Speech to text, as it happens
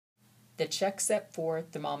The Check Set 4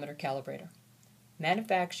 Thermometer Calibrator,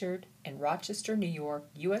 manufactured in Rochester, New York,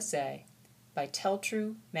 USA by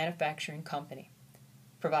Tel-Tru Manufacturing Company,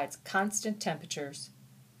 provides constant temperatures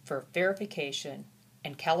for verification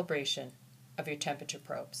and calibration of your temperature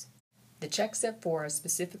probes. The Check Set 4 is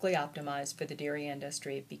specifically optimized for the dairy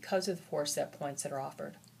industry because of the 4 set points that are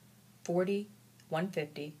offered: 40,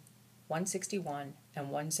 150, 161,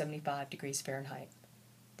 and 175 degrees Fahrenheit.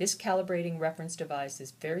 This calibrating reference device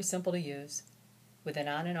is very simple to use, with an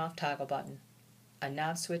on and off toggle button, a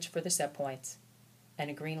knob switch for the set points, and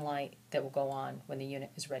a green light that will go on when the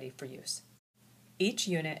unit is ready for use. Each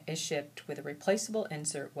unit is shipped with a replaceable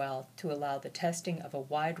insert well to allow the testing of a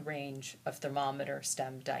wide range of thermometer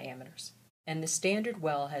stem diameters. And the standard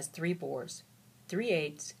well has 3 bores,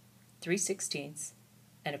 3/8, 3/16,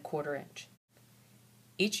 and a 1/4 inch.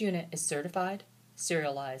 Each unit is certified,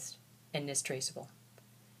 serialized, and NIST traceable.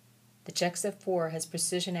 The Check Set 4 has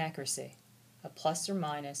precision accuracy of plus or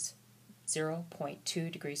minus 0.2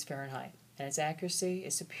 degrees Fahrenheit, and its accuracy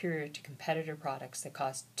is superior to competitor products that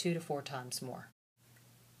cost 2 to 4 times more.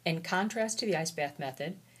 In contrast to the ice bath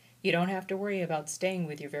method, you don't have to worry about staying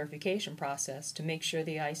with your verification process to make sure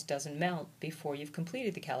the ice doesn't melt before you've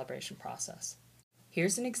completed the calibration process.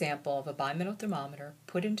 Here's an example of a bimetal thermometer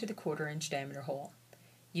put into the 1/4 inch diameter hole.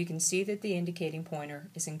 You can see that the indicating pointer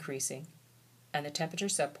is increasing, and the temperature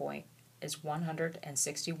set point is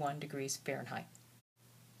 161 degrees Fahrenheit.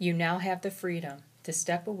 You now have the freedom to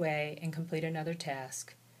step away and complete another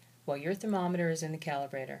task while your thermometer is in the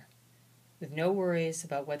calibrator, with no worries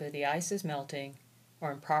about whether the ice is melting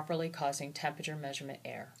or improperly causing temperature measurement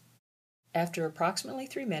error. After approximately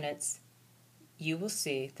 3 minutes, you will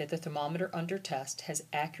see that the thermometer under test has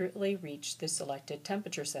accurately reached the selected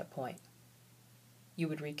temperature set point. You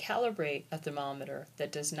would recalibrate a thermometer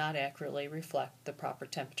that does not accurately reflect the proper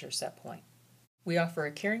temperature set point. We offer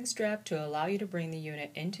a carrying strap to allow you to bring the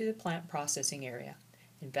unit into the plant processing area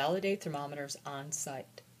and validate thermometers on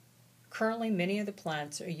site. Currently, many of the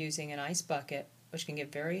plants are using an ice bucket, which can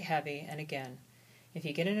get very heavy, and again, if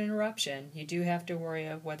you get an interruption, you do have to worry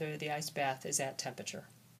of whether the ice bath is at temperature.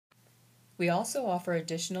 We also offer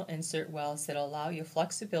additional insert wells that allow you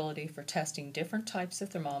flexibility for testing different types of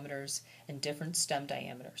thermometers and different stem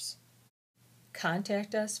diameters.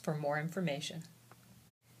 Contact us for more information.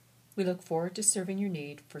 We look forward to serving your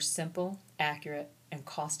need for simple, accurate, and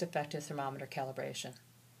cost-effective thermometer calibration.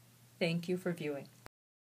 Thank you for viewing.